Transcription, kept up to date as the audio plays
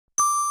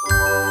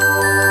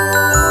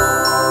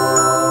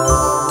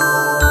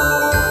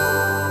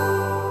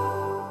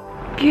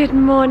Good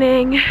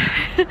morning.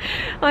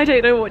 I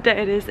don't know what day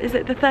it is. Is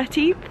it the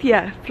 13th?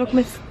 Yeah,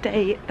 Vlogmas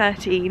day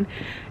 13.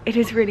 It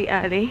is really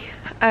early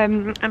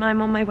and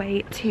I'm on my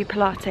way to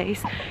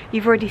Pilates.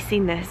 You've already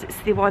seen this. It's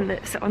the one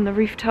that's on the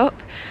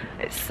rooftop.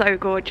 It's so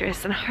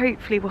gorgeous and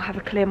hopefully we'll have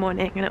a clear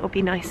morning and it will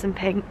be nice and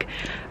pink.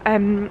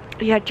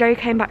 Yeah, Joe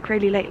came back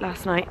really late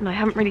last night and I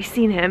haven't really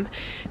seen him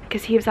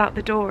because he was out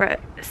the door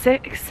at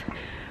 6.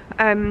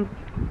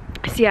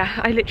 So yeah,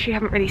 I literally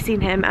haven't really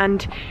seen him,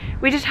 and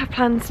we did have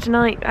plans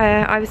tonight.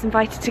 I was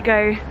invited to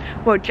go,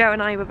 well, Joe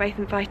and I were both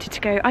invited to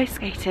go ice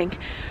skating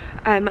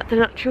at the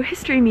Natural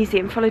History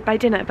Museum, followed by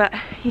dinner, but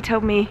he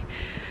told me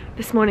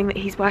this morning that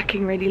he's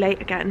working really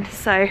late again,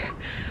 so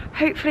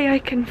hopefully I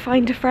can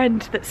find a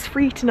friend that's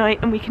free tonight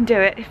and we can do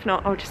it. If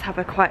not, I'll just have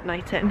a quiet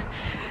night in.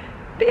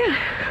 But yeah,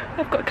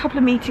 I've got a couple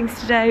of meetings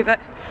today,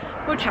 but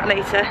we'll chat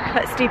later.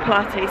 Let's do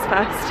Pilates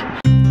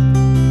first.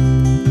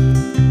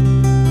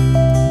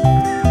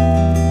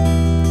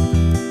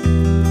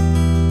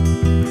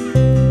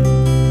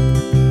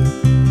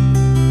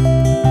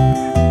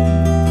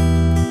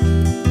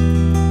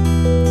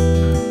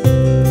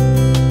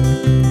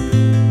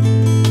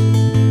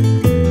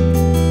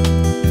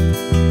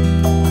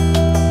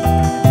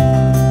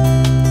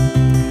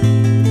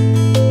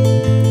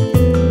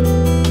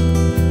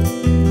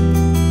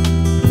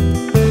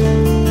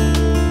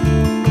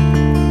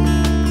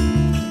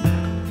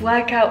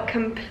 Workout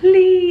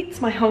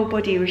complete. My whole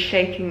body was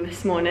shaking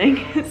this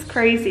morning. It's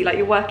crazy, like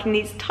you're working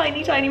these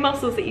tiny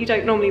muscles that you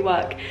don't normally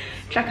work.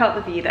 Check out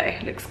the view though,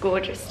 it looks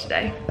gorgeous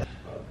today.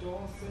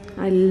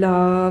 I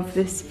love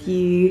this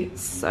view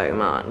so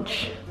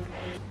much.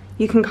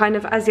 You can kind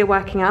of, as you're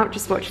working out,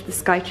 just watch the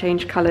sky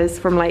change colours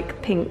from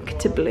like pink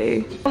to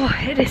blue. Oh,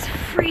 it is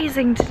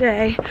freezing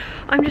today.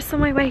 I'm just on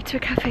my way to a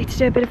cafe to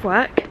do a bit of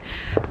work.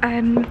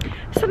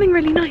 Something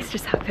really nice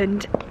just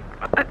happened.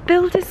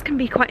 Builders can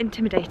be quite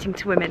intimidating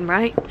to women,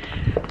 right?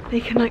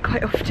 They can like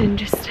quite often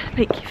just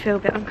make you feel a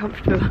bit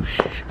uncomfortable.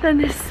 But then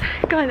this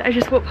guy that I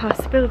just walked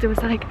past, the builder,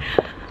 was like,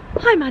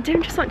 "Hi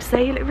madam, just want to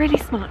say you look really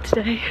smart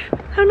today."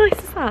 How nice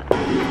is that?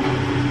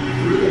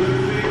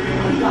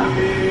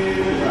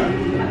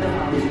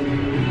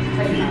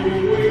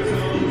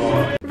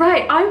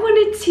 Right, I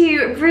wanted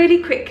to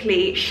really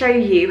quickly show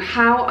you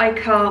how I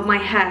curl my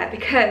hair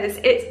because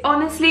it's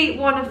honestly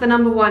one of the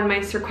 #1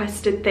 most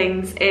requested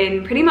things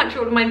in pretty much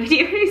all of my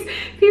videos.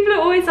 People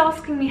are always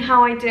asking me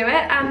how I do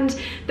it, and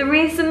the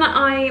reason that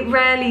I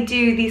rarely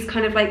do these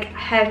kind of like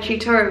hair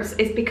tutorials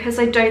is because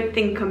I don't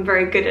think I'm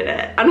very good at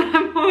it. And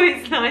I'm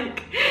always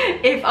like,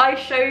 if I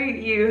show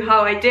you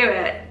how I do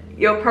it,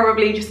 you're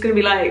probably just gonna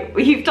be like,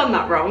 well, you've done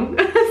that wrong.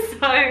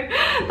 So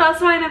that's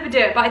why I never do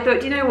it. But I thought,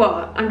 do you know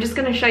what? I'm just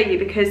gonna show you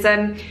because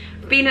I've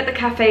been at the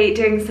cafe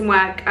doing some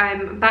work.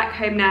 I'm back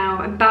home now.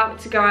 I'm about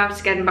to go out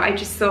again, but I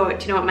just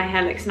thought, do you know what? My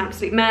hair looks an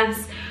absolute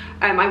mess.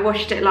 I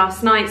washed it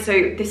last night,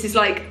 so this is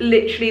like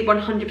literally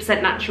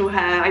 100% natural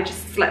hair. I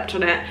just slept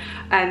on it.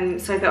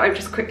 So I thought I'd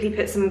just quickly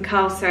put some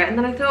curls through it. And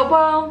then I thought,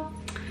 well,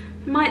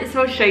 might as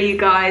well show you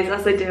guys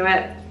as I do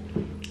it.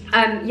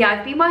 Yeah,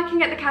 I've been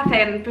working at the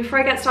cafe, and before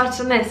I get started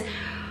on this,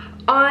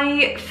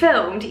 I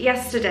filmed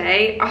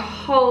yesterday a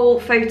whole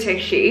photo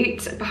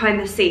shoot behind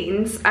the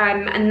scenes,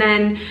 and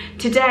then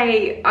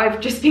today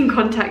I've just been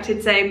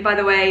contacted saying, by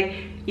the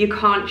way, you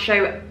can't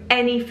show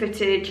any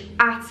footage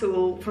at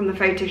all from the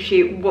photo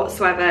shoot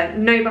whatsoever.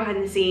 No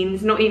behind the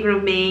scenes, not even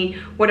of me,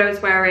 what I was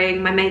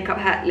wearing, my makeup,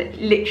 hair,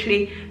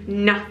 literally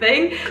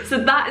nothing. So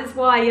that is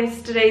why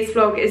yesterday's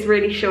vlog is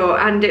really short,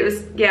 and it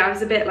was, yeah, I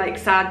was a bit like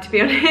sad, to be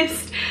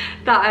honest,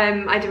 that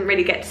I didn't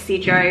really get to see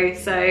Joe,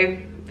 so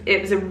it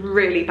was a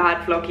really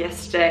bad vlog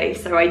yesterday,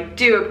 so I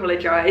do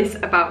apologise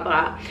about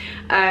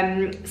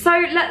that. So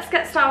let's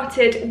get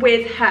started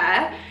with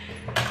hair.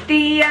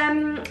 The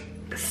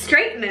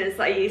straighteners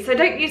that I use, so I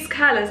don't use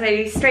curlers, I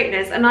use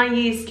straighteners, and I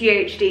use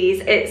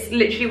GHDs. It's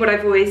literally what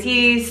I've always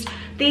used.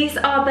 These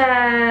are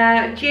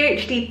their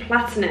GHD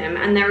Platinum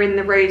and they're in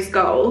the rose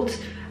gold,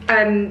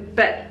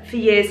 but for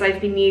years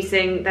I've been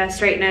using their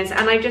straighteners,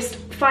 and I just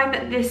find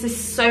that this is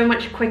so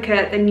much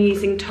quicker than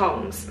using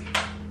tongs.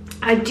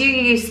 I do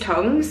use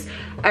tongs,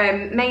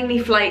 mainly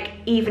for like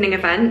evening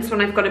events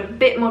when I've got a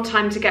bit more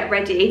time to get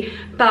ready,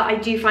 but I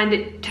do find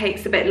it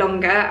takes a bit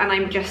longer and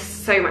I'm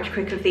just so much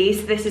quicker with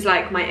these. This is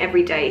like my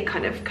everyday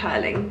kind of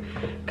curling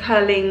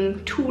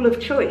tool of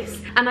choice.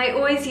 And I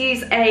always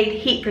use a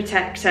heat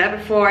protector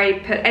before I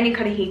put any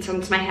kind of heat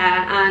onto my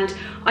hair, and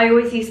I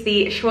always use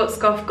the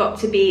Schwarzkopf Got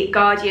To Be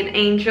Guardian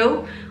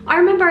Angel. I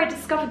remember I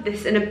discovered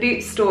this in a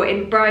boot store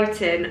in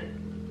Brighton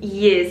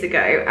years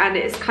ago, and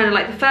it's kind of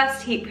like the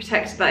first heat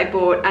protector that I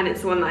bought, and it's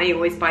the one that I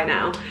always buy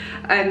now.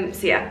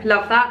 So yeah,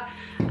 love that.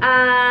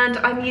 And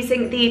I'm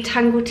using the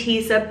Tangle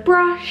Teezer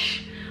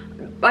brush.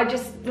 I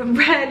just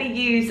rarely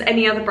use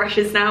any other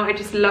brushes now. I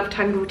just love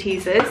Tangle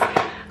Teezers.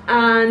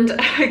 And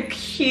a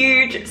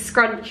huge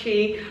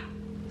scrunchie.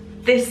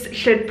 this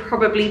should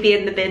probably be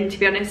in the bin, to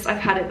be honest. I've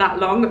had it that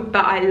long,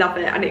 but I love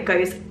it and it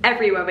goes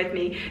everywhere with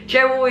me.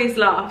 Joe always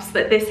laughs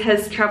that this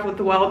has traveled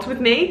the world with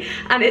me,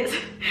 and it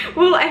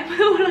will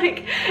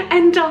like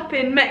end up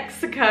in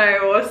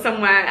Mexico or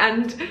somewhere,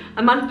 and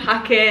I'm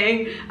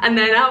unpacking and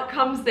then out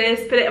comes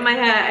this, put it in my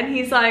hair, and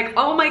he's like,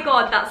 oh my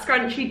god, that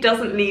scrunchie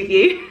doesn't leave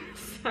you.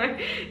 So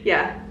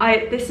yeah,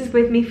 this is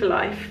with me for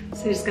life.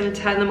 So just gonna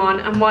turn them on,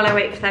 and while I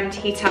wait for them to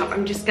heat up,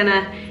 I'm just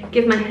gonna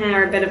give my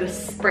hair a bit of a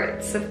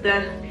spritz of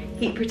the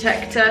heat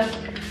protector.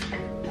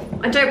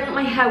 I don't want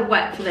my hair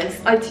wet for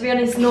this. I, to be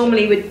honest,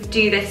 normally would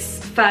do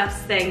this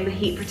first thing, the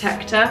heat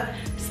protector,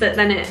 so that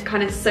then it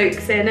kind of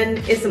soaks in and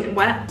isn't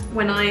wet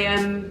when I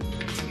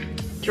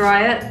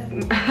dry it,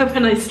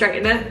 when I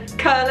straighten it,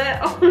 curl it.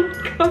 Oh my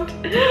god.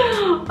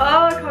 Oh,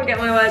 I can't get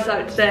my words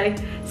out today.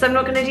 So I'm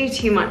not gonna do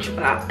too much of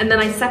that. And then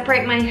I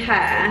separate my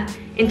hair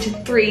into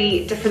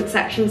 3 different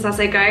sections as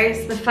I go.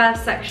 So the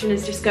first section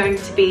is just going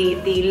to be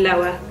the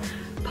lower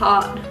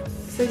part.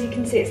 So as you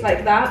can see, it's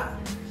like that.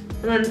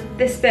 And then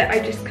this bit I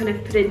just kind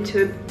of put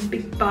into a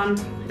big bun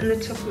in the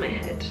top of my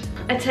head.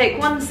 I take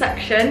one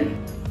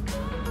section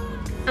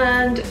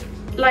and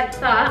like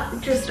that,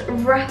 just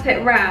wrap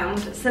it round.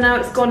 So now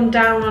it's gone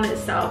down on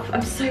itself.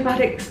 I'm so bad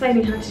at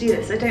explaining how to do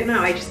this. I don't know,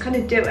 I just kind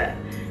of do it.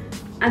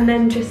 And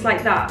then just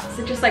like that.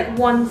 So just like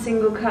one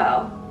single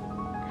curl.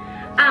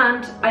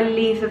 And I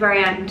leave the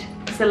very end,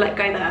 so let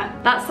go there.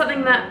 That's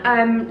something that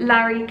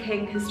Larry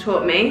King has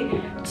taught me,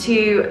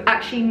 to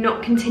actually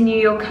not continue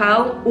your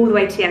curl all the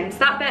way to the end. So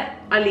that bit,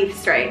 I leave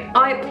straight.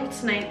 I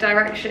alternate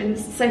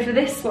directions. So for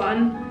this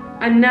one,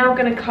 I'm now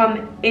gonna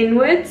come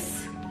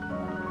inwards,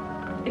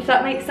 if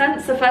that makes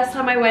sense. The first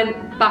time I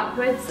went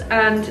backwards,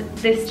 and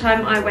this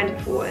time I went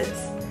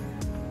forwards.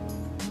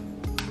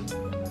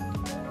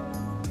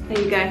 There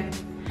you go.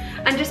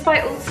 And just by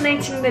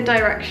alternating the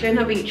direction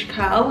of each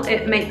curl,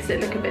 it makes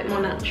it look a bit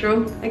more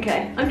natural.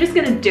 Okay, I'm just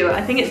gonna do it.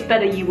 I think it's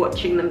better you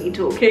watching than me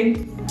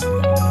talking. So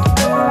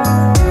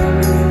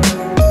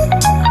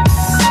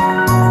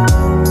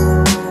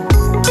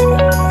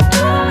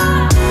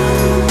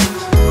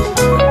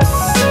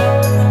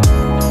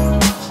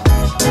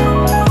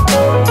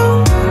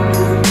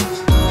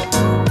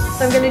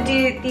I'm gonna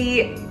do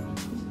the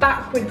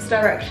backwards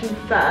direction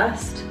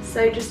first.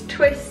 So just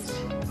twist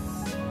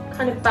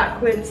kind of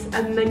backwards,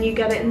 and then you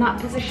get it in that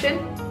position,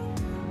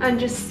 and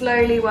just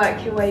slowly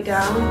work your way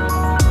down.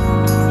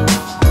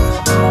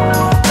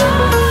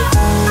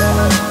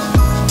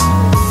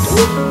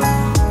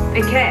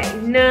 Okay,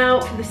 now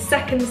for the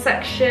second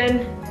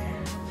section,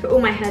 put all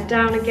my hair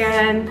down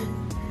again,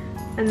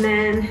 and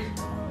then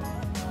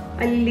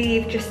I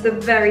leave just the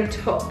very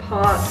top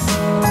part.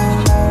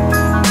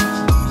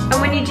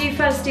 And when you do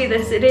first do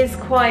this, it is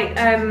quite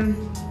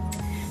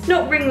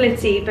not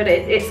ringlety, but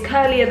it's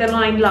curlier than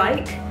I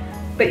like.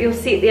 But you'll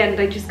see at the end,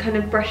 I just kind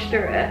of brush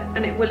through it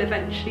and it will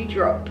eventually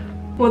drop.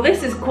 Well,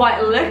 this is quite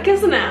a look,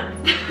 isn't it?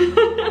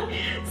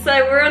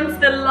 So we're on to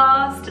the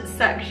last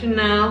section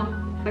now.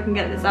 If I can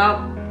get this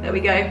out, there we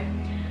go.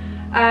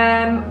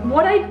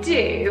 What I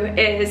do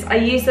is I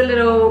use a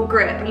little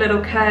grip, a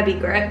little curvy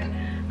grip,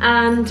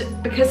 and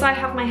because I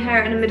have my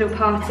hair in a middle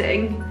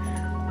parting,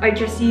 I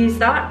just use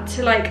that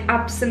to like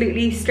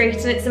absolutely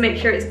straighten it, to make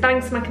sure it's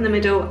bang smack in the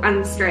middle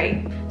and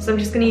straight. So I'm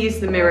just gonna use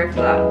the mirror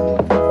for that.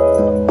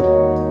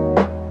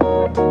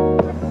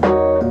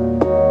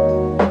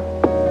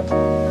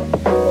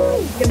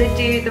 Gonna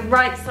do the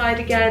right side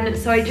again,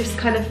 so I just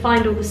kind of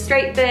find all the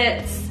straight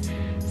bits,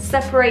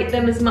 separate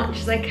them as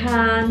much as I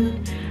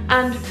can,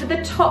 and for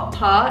the top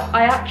part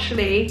I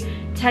actually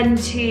tend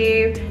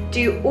to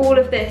do all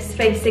of this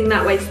facing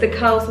that way, so the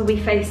curls will be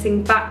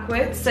facing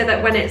backwards, so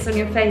that when it's on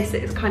your face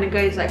it kind of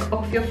goes like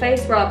off your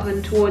face rather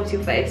than towards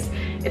your face,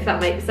 if that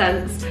makes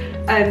sense.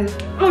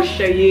 I'll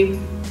show you.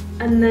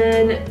 And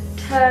then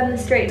turn the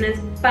straighteners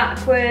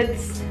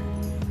backwards,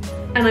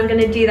 and I'm going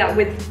to do that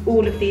with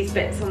all of these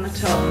bits on the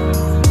top.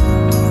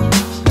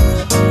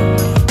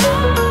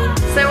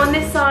 So on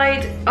this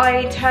side,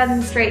 I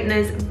turn the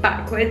straighteners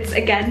backwards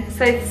again,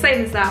 so the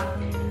same as that.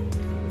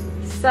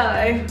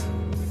 So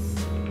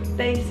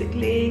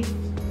basically,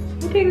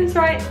 am I doing this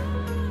right?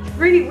 It's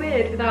really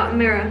weird without a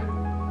mirror.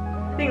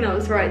 I think that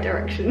was the right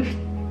direction.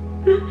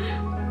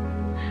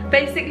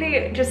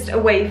 Basically, just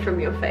away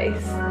from your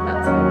face.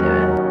 That's how I do it.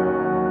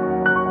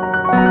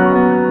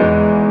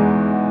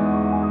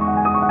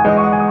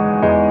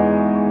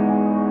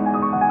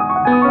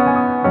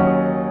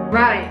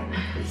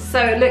 So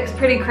it looks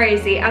pretty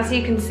crazy. As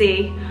you can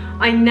see,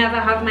 I never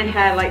have my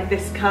hair like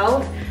this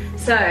curled.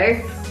 So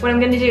what I'm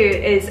gonna do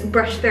is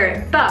brush through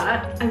it,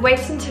 but I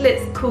wait until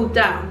it's cooled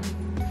down.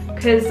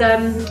 Because I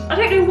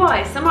don't know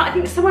why, I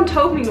think someone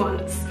told me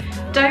once,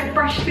 don't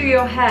brush through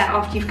your hair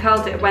after you've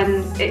curled it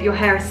when your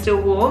hair is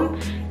still warm,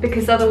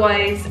 because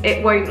otherwise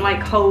it won't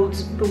like hold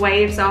the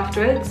waves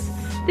afterwards.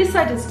 This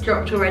side has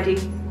dropped already.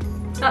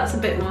 That's a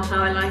bit more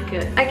how I like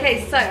it.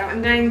 Okay, so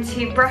I'm going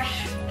to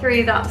brush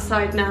through that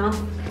side now,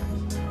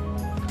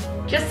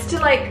 just to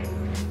like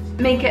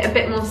make it a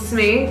bit more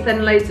smooth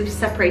than loads of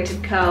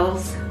separated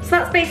curls.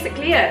 that's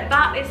basically it.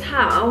 That is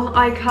how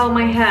I curl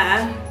my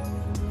hair.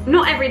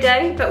 Not every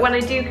day, but when I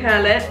do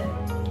curl it,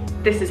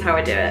 this is how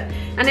I do it.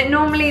 And it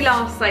normally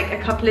lasts like a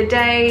couple of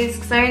days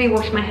because I only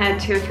wash my hair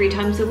 2 or 3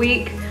 times a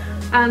week.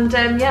 And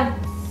yeah,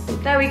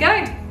 there we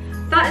go.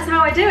 That is how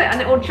I do it, and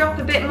it will drop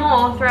a bit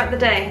more throughout the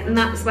day, and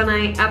that's when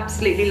I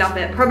absolutely love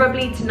it.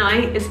 Probably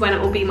tonight is when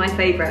it will be my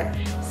favourite.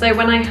 So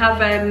when I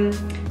have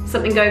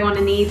something going on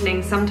in the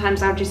evening,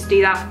 sometimes I'll just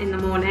do that in the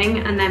morning,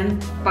 and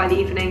then by the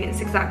evening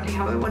it's exactly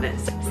how I want it.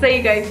 So there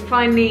you go,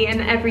 finally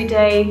an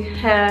everyday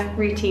hair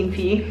routine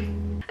for you.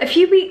 A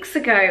few weeks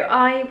ago,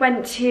 I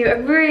went to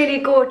a really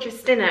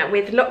gorgeous dinner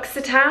with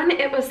L'Occitane.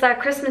 It was their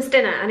Christmas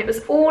dinner, and it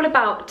was all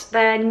about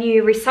their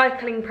new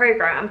recycling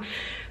program,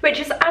 which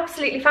is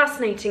absolutely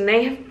fascinating.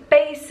 They have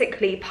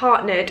basically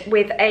partnered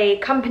with a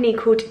company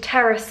called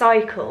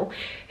TerraCycle,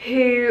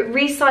 who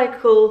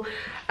recycle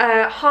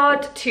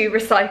hard to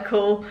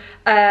recycle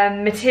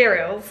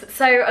materials.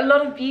 So a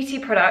lot of beauty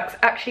products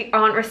actually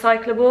aren't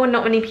recyclable, and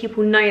not many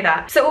people know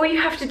that. So all you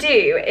have to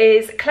do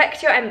is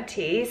collect your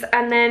empties,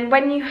 and then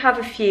when you have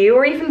a few,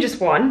 or even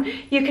just one,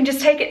 you can just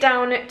take it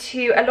down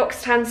to a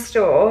L'Occitane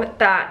store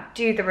that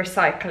do the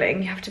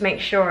recycling. You have to make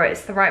sure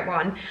it's the right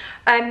one.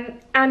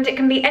 And it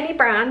can be any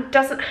brand,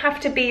 doesn't have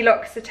to be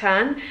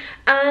L'Occitane,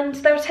 and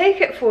they'll take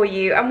it for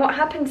you. And what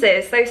happens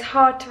is those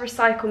hard to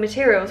recycle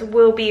materials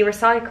will be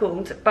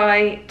recycled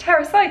by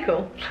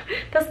TerraCycle.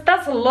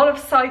 That's a lot of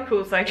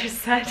cycles I just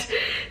said.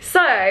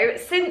 So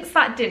since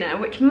that dinner,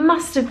 which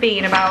must have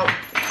been about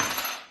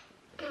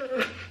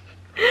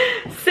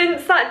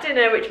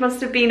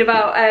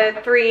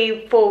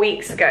 3-4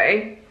 weeks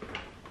ago,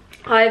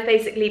 I've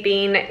basically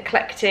been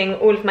collecting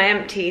all of my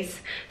empties.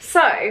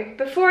 So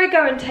before I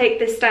go and take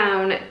this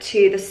down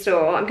to the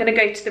store, I'm going to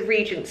go to the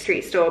Regent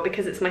Street store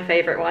because it's my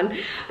favourite one.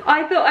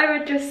 I thought I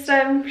would just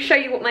show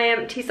you what my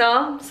empties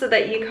are so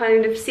that you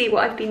kind of see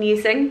what I've been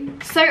using.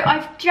 So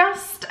I've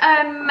just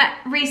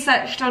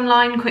researched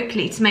online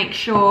quickly to make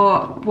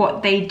sure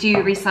what they do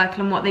recycle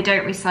and what they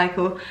don't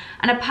recycle.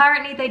 And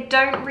apparently they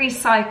don't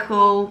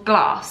recycle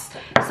glass.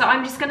 So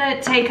I'm just going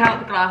to take out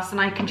the glass and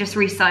I can just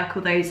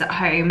recycle those at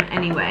home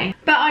anyway.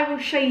 But I will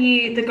show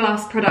you the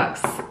glass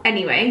products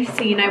anyway,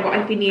 so you know what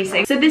I've been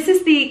using. So this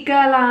is the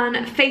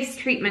Guerlain Face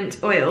Treatment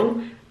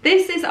Oil.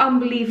 This is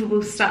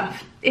unbelievable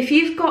stuff. If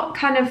you've got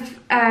kind of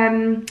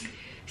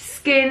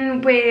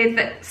skin with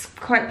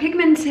quite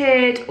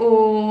pigmented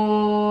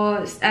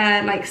or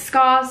like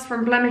scars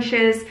from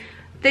blemishes,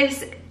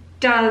 this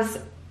does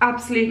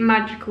absolute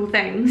magical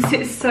things.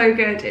 It's so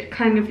good. It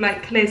kind of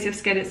like clears your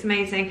skin. It's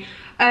amazing.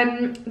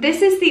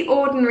 This is the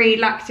ordinary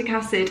lactic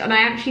acid, and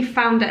I actually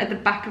found it at the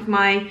back of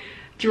my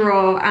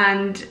drawer,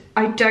 and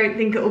I don't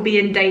think it will be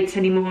in date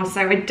anymore,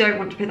 so I don't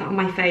want to put that on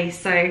my face.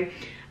 So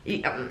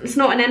it's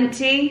not an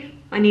empty.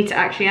 I need to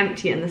actually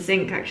empty it in the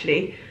sink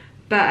actually,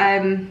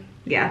 but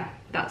yeah,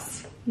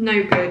 that's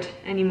no good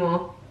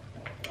anymore.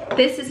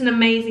 This is an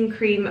amazing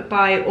cream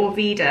by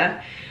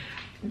Orveda.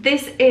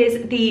 This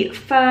is the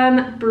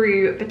Firm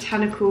Brew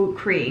Botanical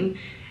Cream.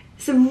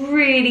 It's a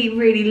really,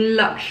 really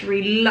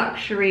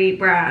luxury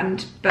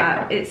brand,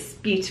 but it's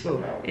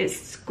beautiful.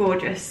 It's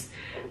gorgeous.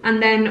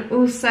 And then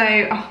also,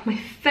 oh, my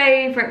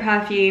favourite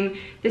perfume.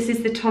 This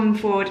is the Tom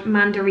Ford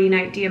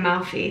Mandarino di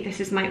Amalfi. This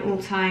is my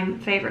all-time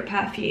favourite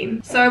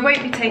perfume. So I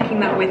won't be taking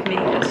that with me.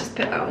 Let's just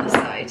put that on the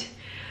side.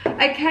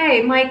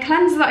 Okay, my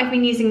cleanser that I've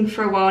been using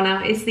for a while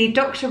now is the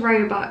Dr.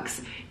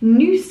 Roebuck's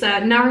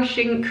Noosa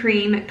Nourishing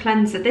Cream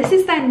Cleanser. This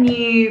is their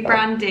new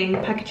branding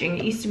packaging.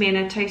 It used to be in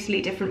a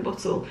totally different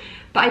bottle,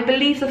 but I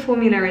believe the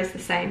formula is the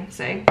same.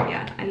 So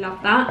yeah, I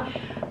love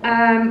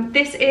that.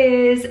 This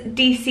is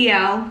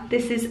DCL.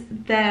 This is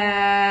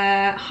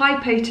their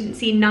High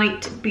Potency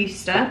Night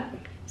Booster.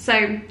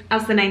 So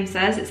as the name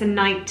says, it's a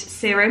night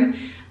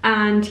serum.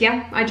 And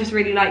yeah, I just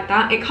really like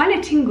that. It kind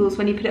of tingles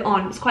when you put it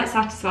on. It's quite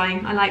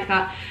satisfying. I like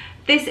that.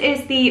 This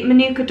is the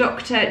Manuka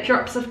Doctor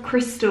Drops of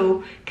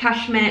Crystal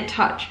Cashmere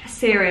Touch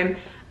Serum.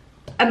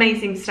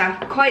 Amazing stuff.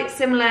 Quite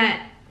similar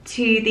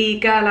to the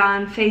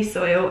Guerlain face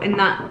oil in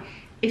that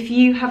if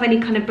you have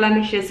any kind of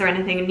blemishes or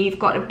anything and you've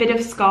got a bit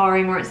of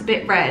scarring or it's a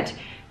bit red,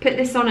 put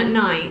this on at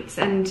night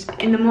and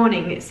in the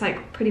morning it's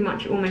like pretty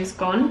much almost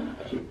gone.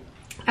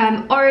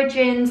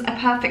 Origins A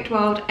Perfect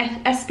World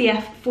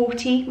SPF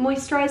 40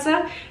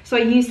 moisturiser. So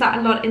I use that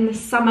a lot in the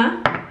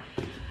summer.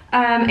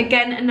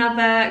 Again,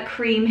 another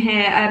cream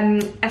here,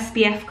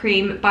 SPF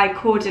cream by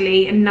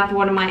Caudalie, another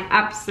one of my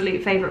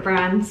absolute favourite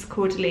brands,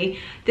 Caudalie.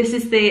 This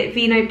is the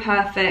Vino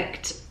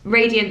Perfect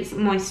Radiance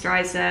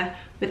Moisturiser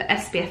with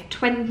SPF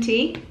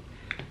 20.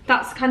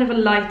 That's kind of a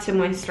lighter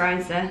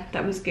moisturiser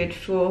that was good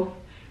for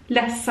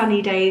less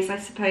sunny days, I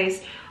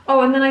suppose.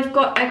 Oh, and then I've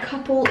got a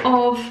couple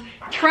of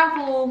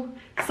travel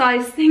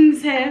size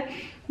things here.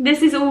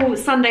 This is all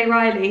Sunday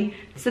Riley.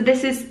 So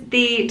this is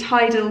the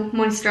Tidal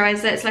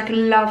Moisturiser. It's like a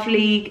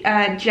lovely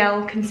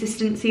gel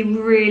consistency,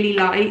 really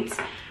light.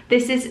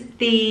 This is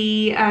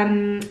the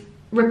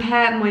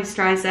Repair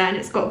Moisturiser, and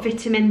it's got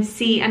vitamin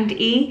C and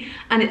E,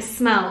 and it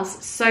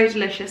smells so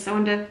delicious. I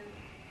wonder,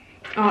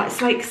 Oh,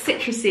 it's like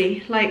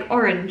citrusy, like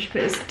orange,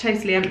 but it's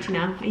totally empty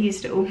now. I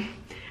used it all.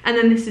 And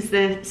then this is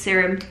the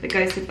serum that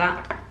goes with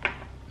that.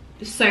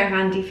 So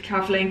handy for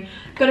travelling.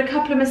 Got a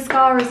couple of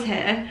mascaras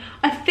here.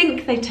 I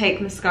think they take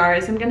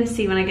mascaras. I'm going to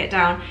see when I get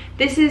down.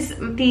 This is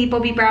the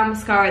Bobbi Brown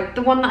mascara,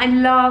 the one that I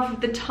love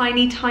with the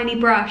tiny, tiny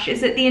brush.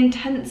 Is it the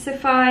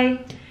Intensify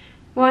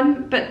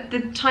one? But the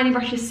tiny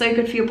brush is so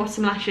good for your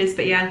bottom lashes.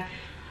 But yeah,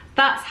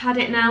 that's had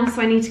it now,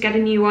 so I need to get a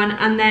new one.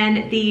 And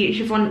then the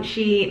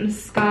Givenchy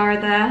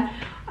mascara there.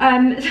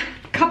 A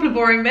couple of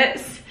boring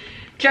bits.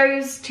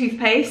 Joe's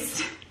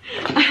toothpaste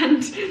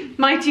and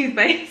my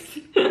toothpaste.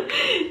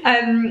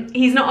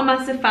 He's not a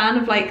massive fan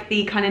of like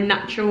the kind of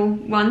natural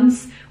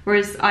ones,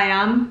 whereas I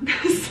am.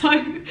 So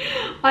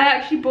I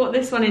actually bought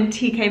this one in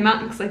TK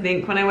Maxx, I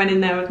think, when I went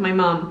in there with my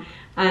mum.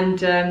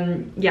 And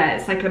yeah,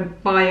 it's like a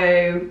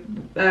bio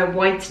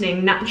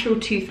whitening natural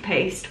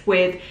toothpaste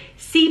with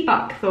sea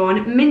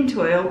buckthorn, mint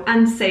oil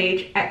and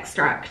sage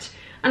extract.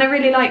 And I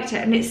really liked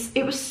it, and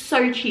it was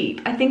so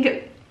cheap. I think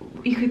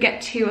you could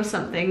get 2 or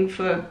something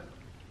for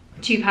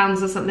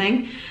 £2 or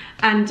something.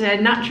 And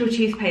natural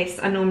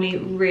toothpaste are normally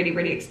really,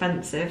 really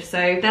expensive.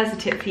 So there's a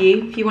tip for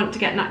you. If you want to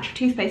get natural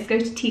toothpaste, go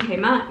to TK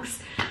Maxx.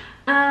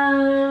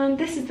 And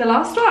this is the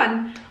last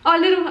one. Our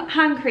little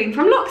hand cream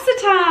from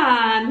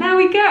L'Occitane. There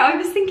we go. I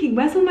was thinking,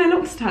 where's all my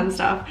L'Occitane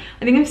stuff?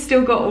 I think I've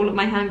still got all of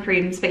my hand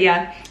creams. But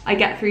yeah, I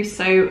get through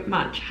so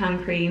much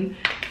hand cream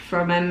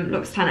from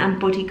L'Occitane, and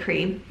body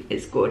cream.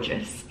 It's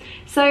gorgeous.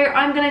 So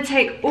I'm going to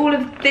take all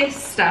of this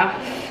stuff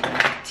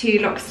to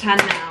L'Occitane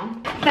now.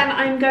 Then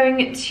I'm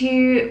going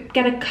to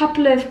get a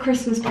couple of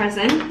Christmas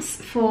presents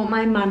for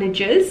my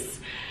managers,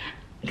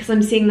 because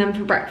I'm seeing them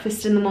for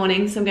breakfast in the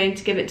morning, so I'm going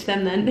to give it to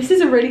them then. This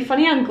is a really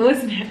funny angle,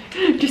 isn't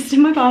it? Just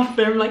in my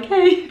bathroom, like,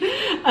 hey.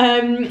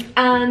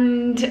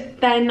 And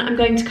then I'm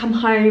going to come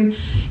home.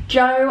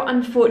 Joe,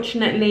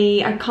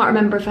 unfortunately, I can't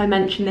remember if I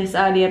mentioned this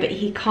earlier, but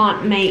he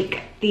can't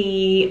make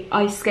the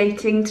ice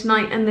skating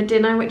tonight and the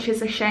dinner, which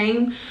is a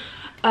shame.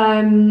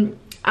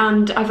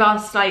 And I've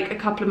asked like a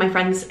couple of my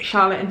friends,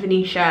 Charlotte and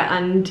Venetia,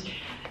 and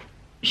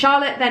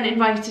Charlotte then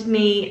invited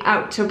me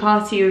out to a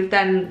party with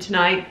them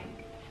tonight.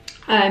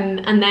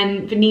 And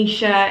then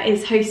Venetia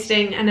is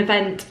hosting an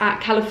event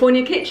at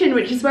California Kitchen,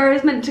 which is where I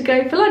was meant to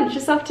go for lunch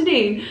this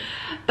afternoon.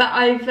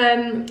 But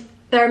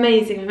they're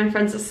amazing, and my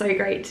friends are so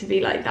great to be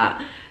like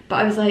that. But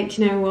I was like,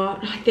 do you know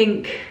what? I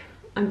think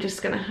I'm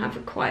just gonna have a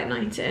quiet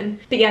night in.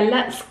 But yeah,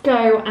 let's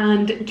go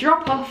and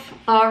drop off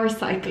our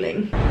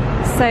recycling.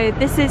 So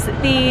this is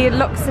the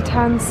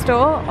L'Occitane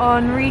store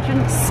on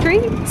Regent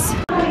Street.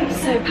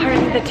 So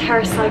apparently the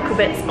TerraCycle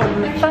bit's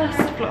on the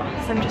 1st floor,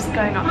 so I'm just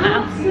going up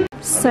now.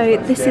 So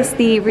this is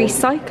the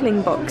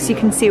recycling box. You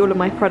can see all of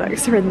my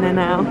products are in there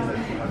now.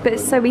 But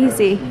it's so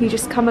easy. You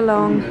just come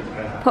along,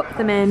 pop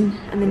them in,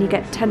 and then you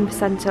get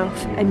 10%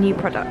 off a new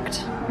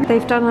product.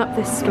 They've done up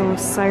this store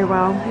so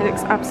well. It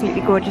looks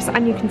absolutely gorgeous,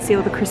 and you can see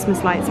all the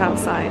Christmas lights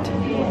outside.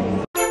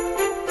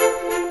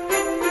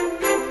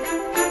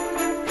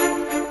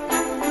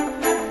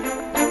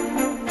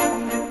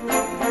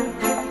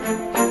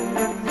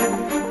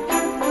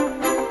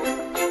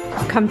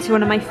 Come to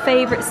one of my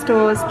favourite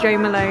stores, Jo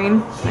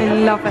Malone. I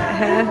love it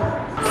here.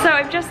 So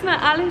I've just met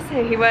Alice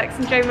here who works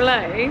in Jo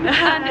Malone,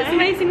 and it's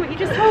amazing what you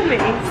just told me.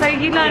 So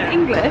you learn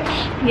English?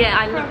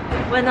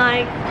 Yeah, when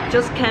I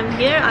just came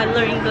here, I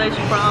learned English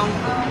from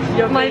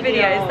my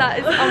videos. That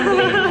is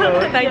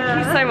unbelievable. Thank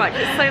you so much.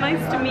 It's so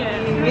nice to meet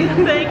you.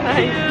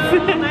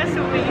 Thank you. Nice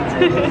to meet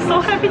you.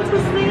 So happy to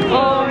see you.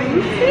 Oh,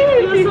 you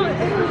too.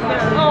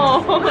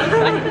 Oh,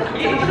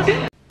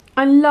 thank you.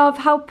 I love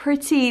how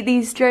pretty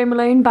these Jo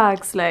Malone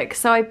bags look.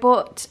 So I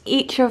bought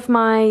each of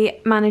my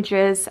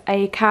managers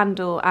a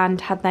candle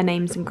and had their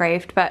names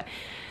engraved, but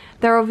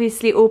they're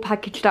obviously all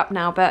packaged up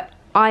now, but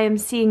I am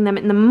seeing them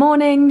in the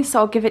morning, so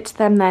I'll give it to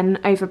them then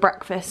over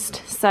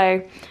breakfast.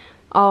 So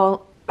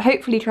I'll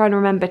hopefully try and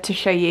remember to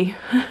show you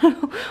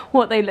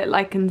what they look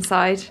like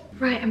inside.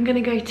 Right, I'm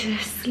gonna go to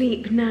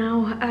sleep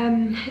now.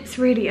 It's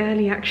really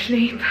early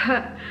actually,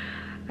 but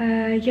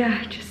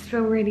yeah, just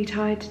feel really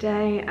tired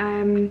today.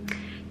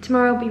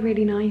 Tomorrow will be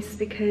really nice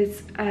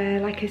because,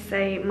 like I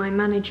say, my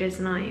managers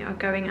and I are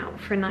going out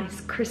for a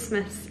nice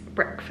Christmas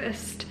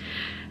breakfast.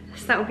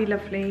 So that will be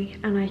lovely,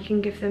 and I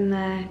can give them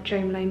their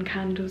Jo Malone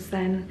candles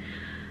then.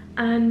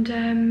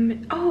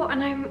 And, oh,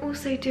 and I'm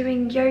also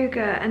doing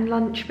yoga and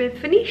lunch with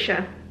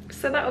Venetia.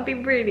 So that will be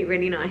really,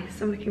 really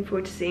nice. I'm looking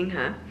forward to seeing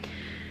her.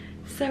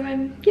 So,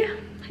 yeah,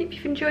 hope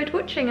you've enjoyed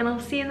watching, and I'll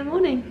see you in the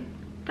morning.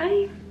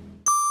 Bye.